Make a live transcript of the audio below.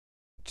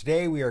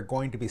Today we are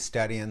going to be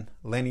studying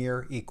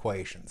linear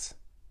equations.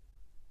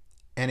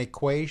 An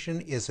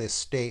equation is a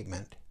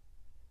statement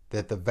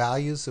that the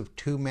values of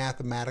two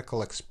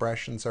mathematical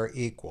expressions are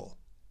equal,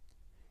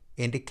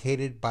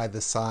 indicated by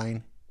the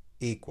sign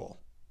equal.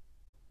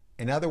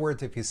 In other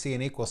words, if you see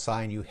an equal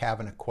sign, you have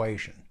an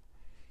equation.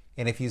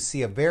 And if you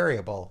see a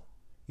variable,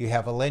 you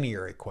have a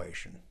linear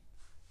equation.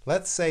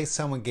 Let's say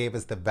someone gave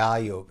us the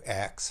value of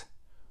x.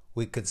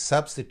 We could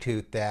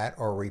substitute that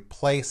or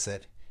replace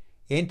it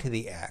into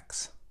the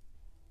x.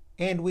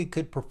 And we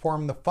could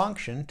perform the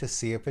function to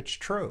see if it's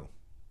true.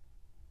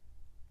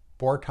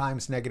 4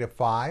 times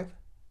 -5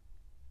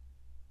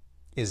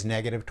 is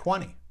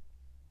 -20.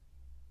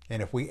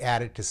 And if we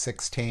add it to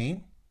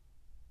 16,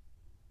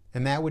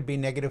 and that would be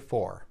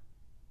 -4.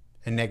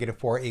 And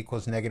 -4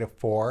 equals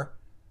 -4.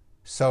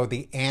 So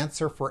the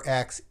answer for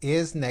x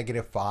is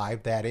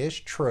 -5. That is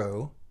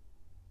true.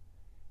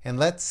 And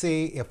let's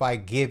see if I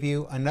give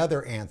you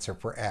another answer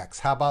for x.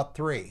 How about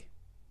 3?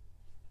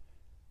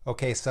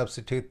 Okay,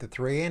 substitute the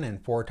 3 in,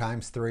 and 4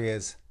 times 3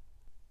 is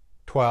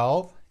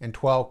 12, and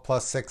 12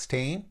 plus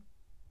 16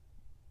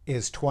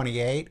 is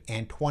 28,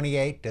 and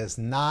 28 does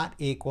not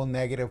equal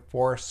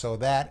 -4, so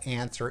that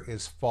answer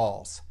is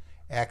false.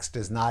 X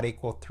does not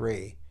equal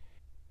 3.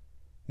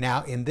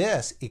 Now, in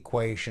this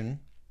equation,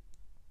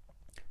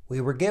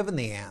 we were given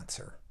the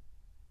answer.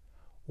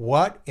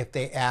 What if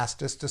they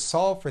asked us to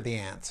solve for the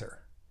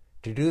answer?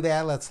 To do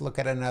that, let's look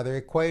at another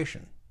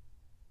equation.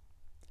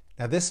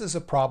 Now, this is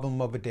a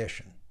problem of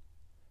addition.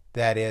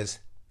 That is,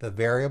 the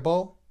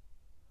variable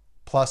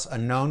plus a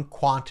known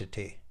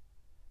quantity.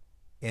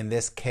 In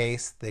this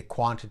case, the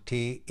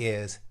quantity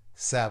is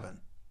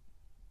 7.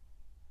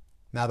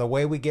 Now, the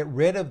way we get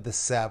rid of the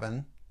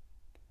 7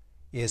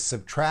 is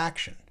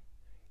subtraction.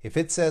 If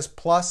it says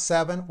plus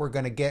 7, we're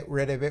going to get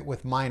rid of it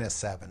with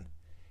 -7.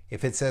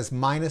 If it says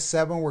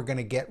 -7, we're going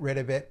to get rid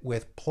of it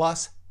with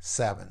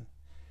 +7.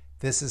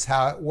 This is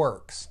how it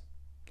works.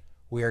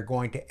 We are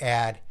going to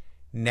add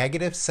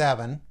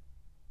 -7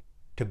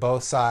 to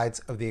both sides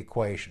of the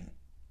equation.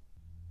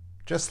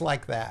 Just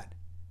like that.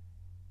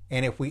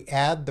 And if we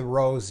add the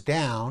rows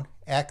down,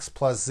 x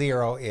plus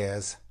 0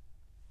 is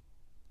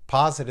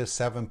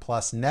 +7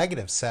 plus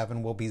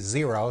 -7 will be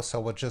 0, so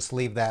we'll just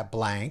leave that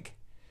blank.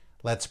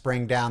 Let's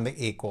bring down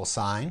the equal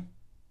sign.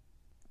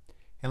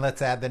 And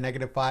let's add the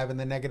 -5 and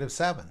the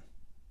 -7.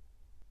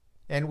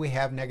 And we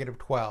have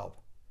 -12.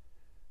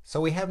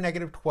 So we have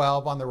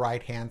 -12 on the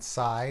right-hand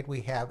side.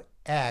 We have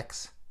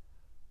x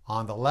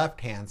on the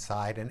left-hand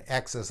side, and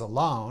x is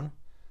alone.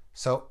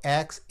 So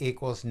x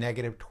equals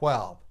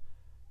 -12.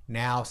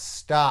 Now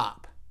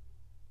stop.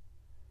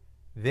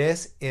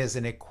 This is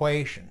an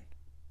equation.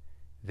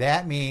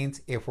 That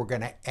means if we're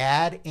going to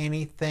add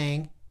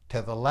anything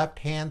to the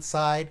left-hand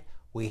side,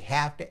 we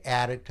have to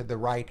add it to the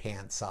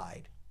right-hand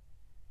side.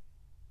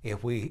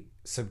 If we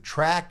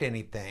subtract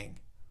anything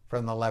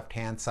from the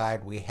left-hand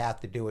side, we have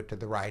to do it to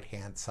the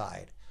right-hand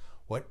side.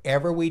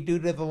 Whatever we do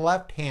to the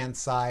left-hand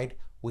side,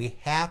 we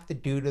have to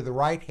do to the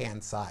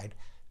right-hand side.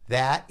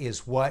 That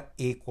is what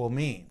equal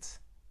means.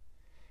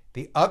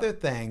 The other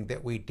thing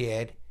that we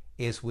did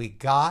is we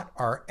got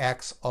our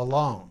x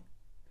alone.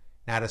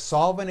 Now, to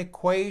solve an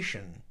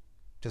equation,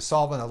 to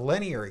solve a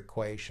linear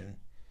equation,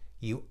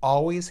 you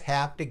always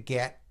have to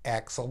get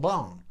x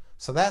alone.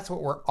 So that's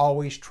what we're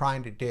always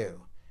trying to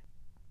do.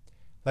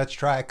 Let's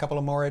try a couple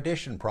of more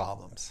addition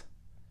problems.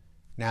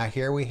 Now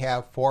here we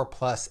have 4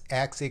 plus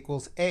x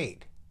equals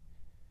 8.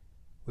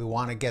 We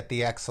want to get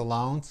the x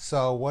alone,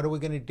 so what are we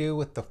going to do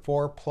with the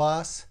 4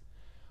 plus?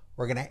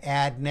 We're going to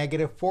add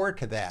 -4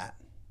 to that.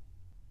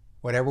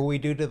 Whatever we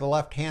do to the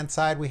left-hand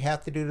side, we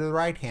have to do to the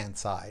right-hand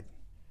side.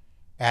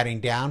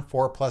 Adding down,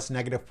 4 plus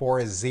 -4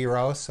 is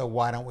 0, so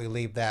why don't we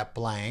leave that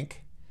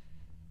blank?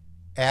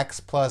 X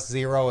plus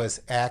 0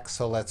 is x,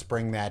 so let's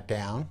bring that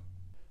down.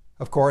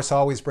 Of course,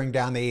 always bring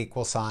down the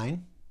equal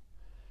sign.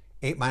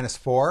 8 minus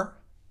 4,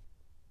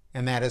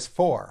 and that is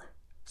 4.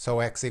 So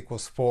x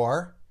equals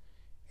 4.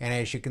 And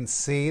as you can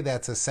see,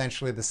 that's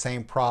essentially the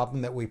same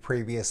problem that we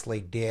previously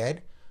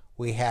did.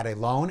 We had a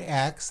lone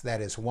x,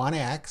 that is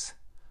 1x,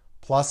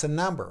 plus a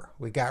number.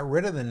 We got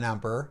rid of the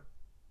number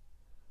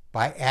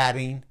by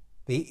adding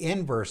the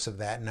inverse of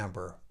that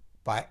number,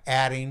 by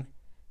adding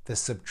the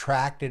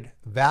subtracted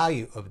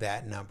value of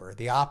that number,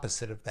 the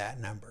opposite of that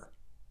number.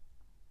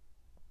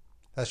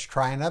 Let's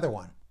try another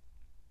one.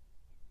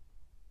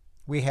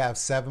 We have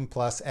 7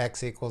 plus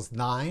x equals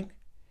 9.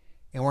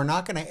 And we're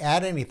not going to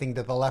add anything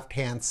to the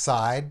left-hand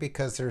side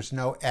because there's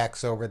no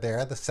x over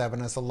there. The 7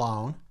 is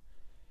alone.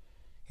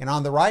 And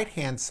on the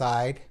right-hand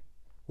side,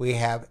 we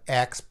have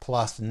x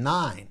plus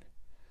 9.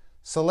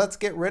 So let's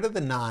get rid of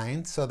the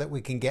 9 so that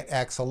we can get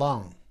x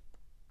alone.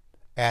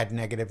 Add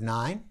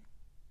 -9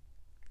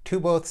 to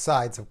both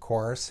sides, of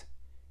course.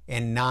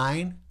 And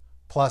 9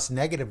 plus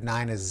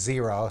 -9 is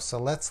 0. So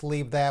let's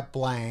leave that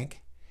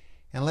blank.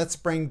 And let's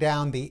bring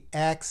down the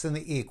x and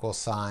the equal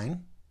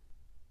sign.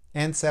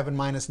 And 7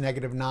 minus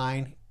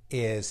 -9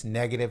 is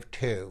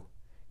 -2.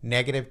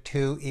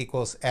 -2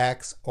 equals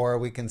x, or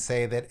we can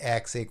say that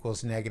x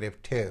equals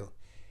 -2.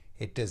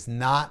 It does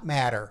not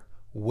matter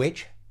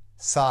which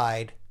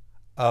side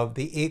of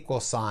the equal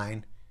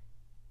sign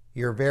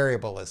your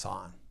variable is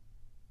on.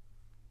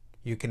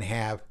 You can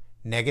have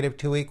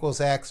 -2 equals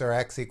x or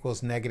x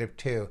equals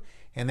 -2.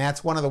 And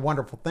that's one of the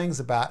wonderful things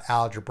about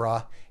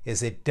algebra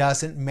is it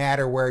doesn't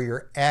matter where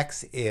your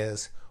x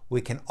is, we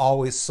can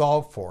always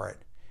solve for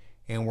it.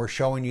 And we're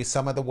showing you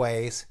some of the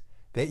ways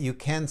that you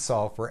can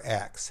solve for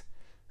x.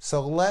 So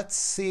let's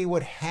see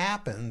what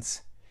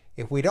happens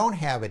if we don't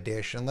have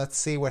addition. Let's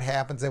see what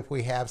happens if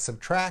we have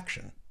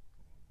subtraction.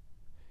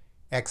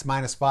 X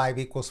minus 5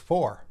 equals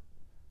 4.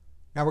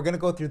 Now we're going to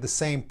go through the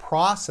same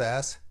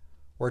process.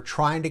 We're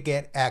trying to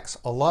get x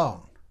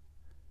alone.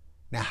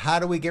 Now how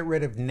do we get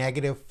rid of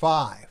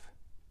 -5?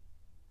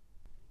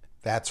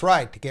 That's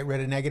right, to get rid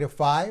of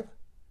 -5,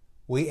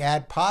 we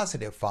add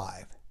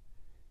 +5.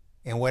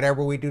 And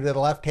whatever we do to the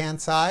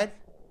left-hand side,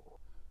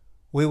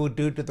 we will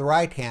do to the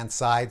right-hand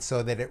side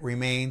so that it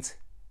remains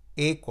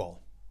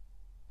equal.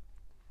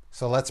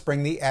 So let's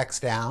bring the x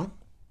down.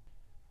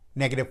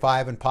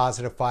 -5 and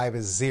 +5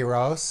 is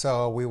 0,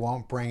 so we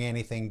won't bring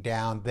anything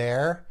down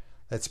there.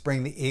 Let's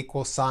bring the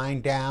equal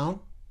sign down.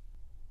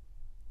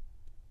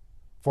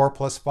 4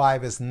 plus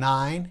 5 is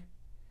 9,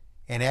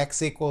 and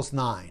x equals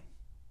 9.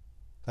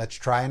 Let's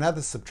try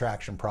another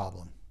subtraction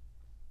problem.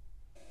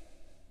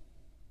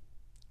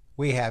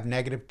 We have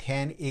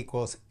 -10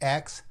 equals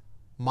x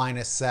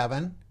minus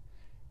 7.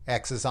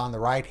 X is on the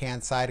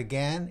right-hand side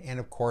again, and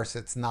of course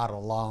it's not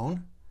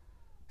alone.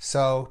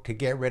 So to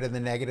get rid of the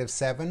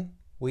 -7,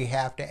 we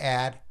have to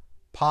add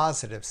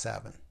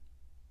 +7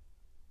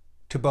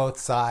 to both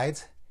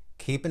sides.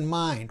 Keep in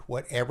mind,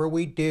 whatever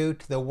we do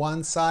to the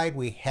one side,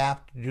 we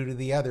have to do to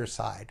the other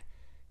side.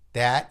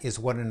 That is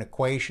what an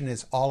equation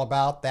is all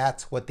about.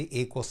 That's what the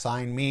equal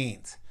sign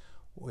means.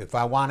 If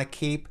I want to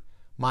keep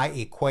my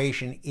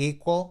equation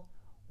equal,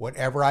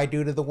 whatever I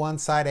do to the one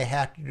side, I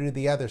have to do to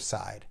the other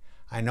side.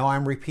 I know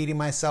I'm repeating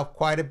myself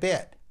quite a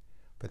bit,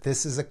 but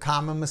this is a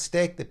common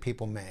mistake that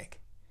people make.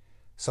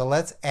 So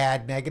let's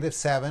add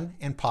 -7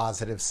 and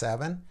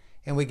 +7.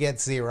 And we get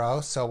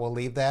 0, so we'll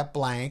leave that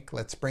blank.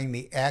 Let's bring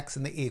the x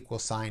and the equal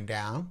sign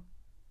down.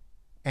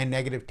 And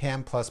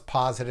 -10 plus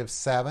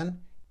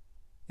 +7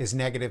 is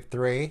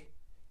 -3,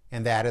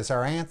 and that is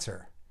our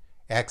answer.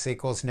 X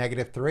equals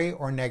 -3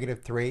 or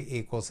 -3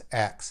 equals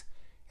x.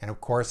 And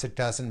of course it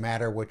doesn't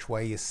matter which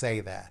way you say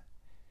that.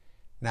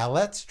 Now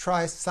let's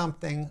try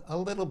something a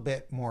little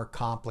bit more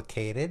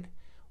complicated.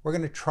 We're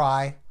going to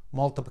try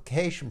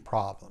multiplication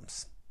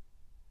problems.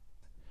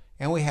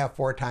 And we have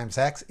 4 times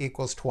x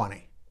equals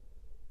 20.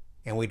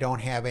 And we don't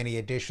have any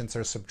additions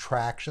or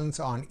subtractions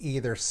on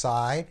either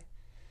side.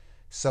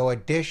 So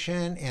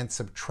addition and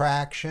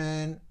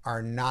subtraction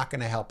are not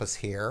going to help us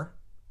here.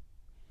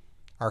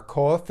 Our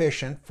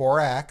coefficient,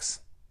 4x,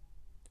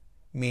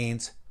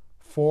 means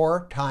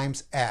 4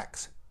 times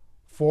x.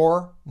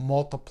 4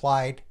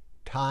 multiplied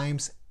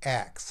times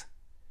x.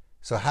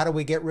 So how do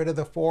we get rid of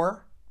the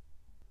 4?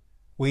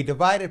 We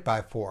divide it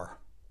by 4.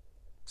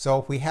 So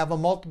if we have a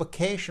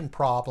multiplication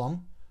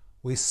problem,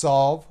 we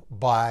solve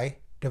by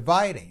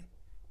dividing.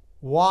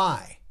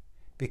 Why?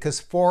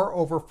 Because 4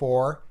 over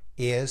 4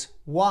 is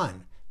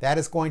 1. That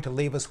is going to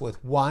leave us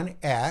with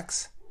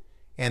 1x,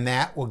 and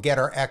that will get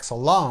our x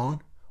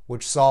alone,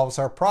 which solves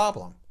our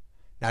problem.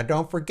 Now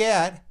don't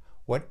forget,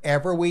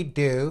 whatever we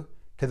do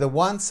to the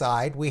one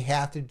side, we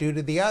have to do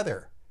to the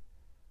other.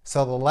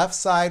 So the left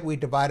side we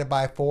divided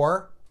by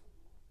 4,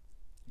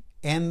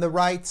 and the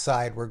right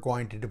side we're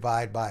going to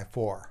divide by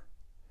 4.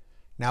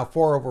 Now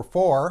 4 over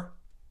 4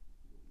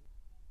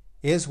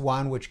 is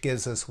 1, which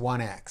gives us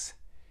 1x.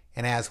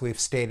 And as we've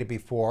stated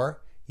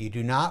before, you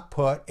do not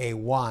put a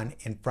 1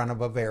 in front of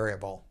a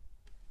variable.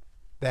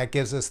 That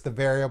gives us the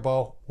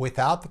variable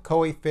without the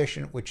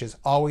coefficient, which is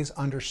always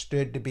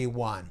understood to be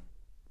 1.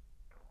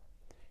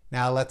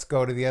 Now let's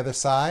go to the other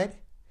side.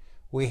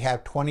 We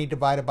have 20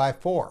 divided by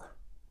 4.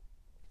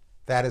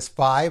 That is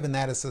 5, and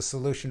that is the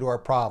solution to our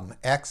problem.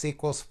 X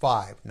equals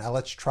 5. Now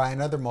let's try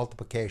another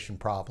multiplication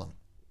problem.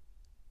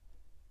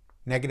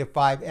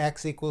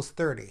 -5x equals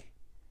 30.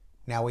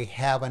 Now we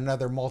have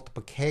another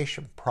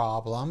multiplication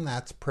problem.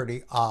 That's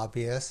pretty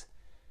obvious.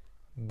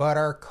 But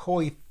our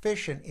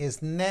coefficient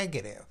is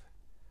negative.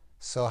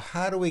 So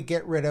how do we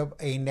get rid of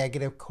a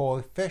negative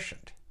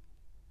coefficient?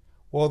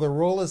 Well, the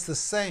rule is the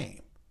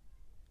same.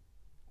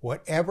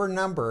 Whatever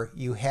number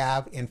you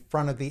have in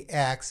front of the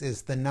x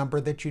is the number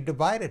that you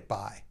divide it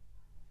by.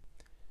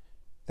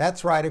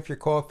 That's right, if your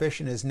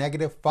coefficient is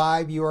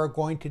 -5, you are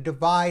going to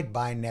divide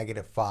by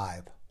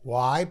 -5.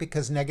 Why?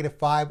 Because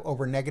 -5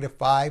 over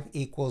 -5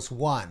 equals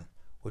 1,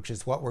 which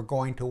is what we're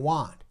going to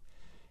want.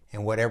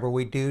 And whatever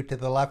we do to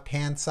the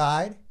left-hand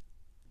side,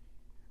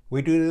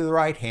 we do to the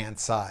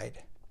right-hand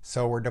side.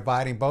 So we're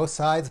dividing both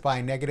sides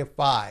by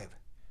 -5.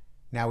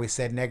 Now we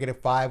said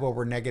 -5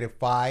 over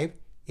 -5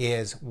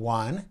 is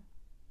 1.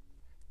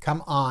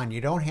 Come on, you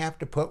don't have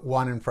to put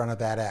 1 in front of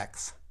that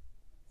x.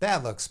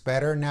 That looks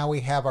better. Now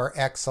we have our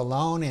x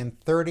alone, and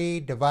 30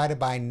 divided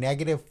by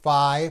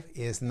 -5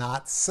 is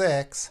not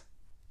 6.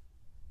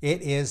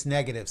 It is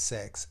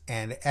 -6,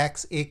 and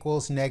x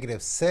equals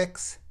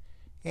 -6.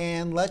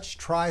 And let's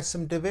try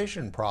some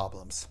division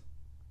problems.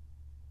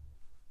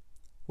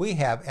 We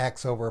have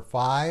x over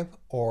 5,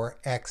 or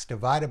x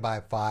divided by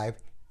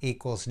 5,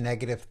 equals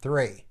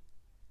 -3.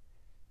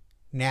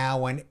 Now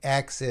when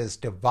x is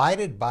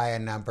divided by a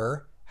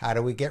number, how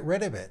do we get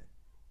rid of it?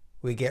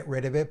 We get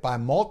rid of it by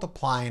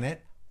multiplying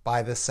it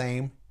by the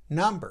same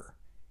number.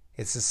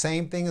 It's the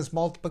same thing as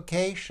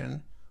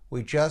multiplication.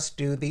 We just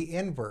do the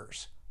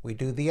inverse. We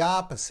do the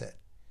opposite.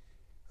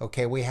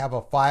 Okay, we have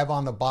a 5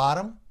 on the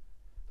bottom.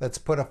 Let's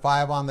put a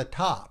 5 on the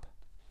top.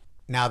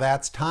 Now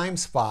that's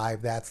times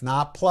 5. That's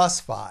not plus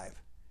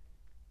 5.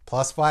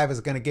 Plus 5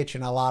 is going to get you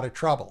in a lot of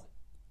trouble.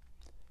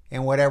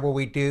 And whatever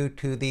we do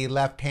to the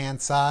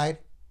left-hand side,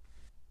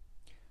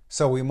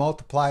 so we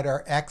multiplied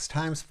our x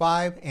times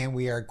 5, and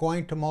we are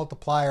going to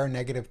multiply our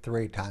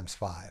 -3 times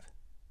 5.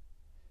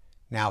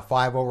 Now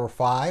 5 over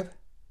 5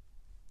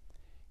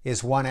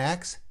 is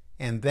 1x,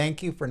 and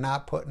thank you for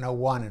not putting a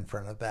 1 in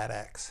front of that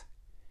x.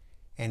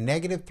 And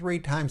 -3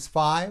 times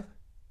 5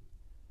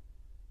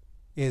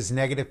 is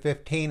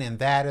 -15, and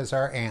that is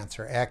our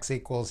answer. X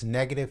equals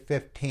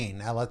 -15.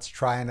 Now let's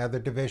try another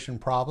division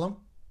problem.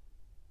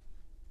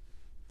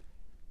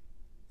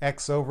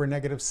 X over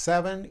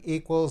 -7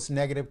 equals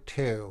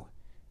 -2.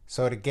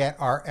 So to get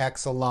our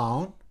x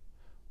alone,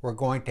 we're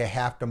going to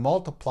have to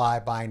multiply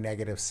by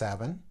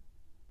 -7.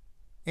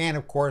 And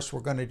of course,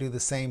 we're going to do the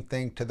same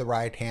thing to the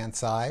right-hand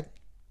side.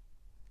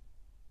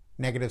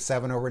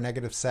 -7 over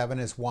 -7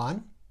 is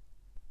 1.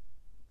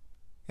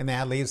 And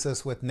that leaves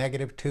us with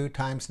 -2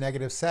 times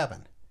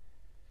 -7.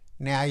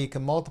 Now you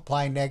can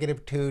multiply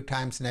 -2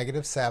 times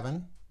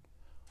 -7,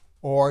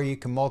 or you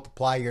can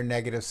multiply your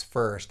negatives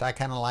first. I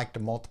kind of like to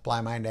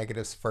multiply my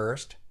negatives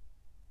first.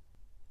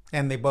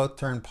 And they both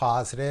turn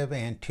positive,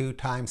 and 2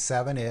 times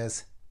 7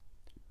 is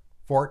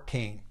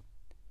 14.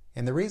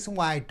 And the reason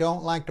why I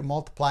don't like to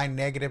multiply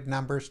negative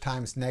numbers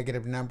times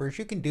negative numbers,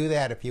 you can do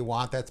that if you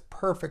want. That's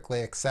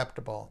perfectly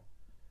acceptable.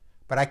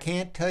 But I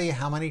can't tell you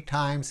how many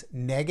times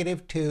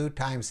 -2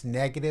 times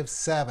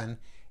 -7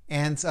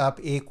 ends up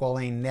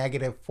equaling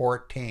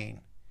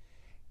 -14.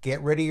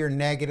 Get rid of your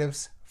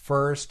negatives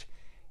first,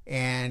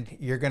 and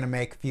you're going to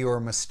make fewer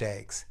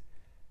mistakes.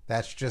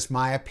 That's just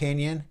my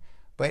opinion.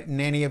 But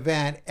in any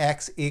event,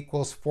 x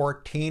equals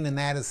 14, and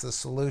that is the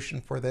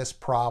solution for this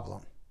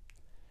problem.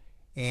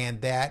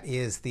 And that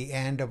is the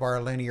end of our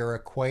linear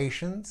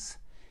equations.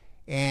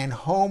 And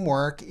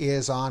homework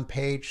is on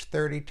page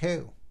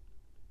 32.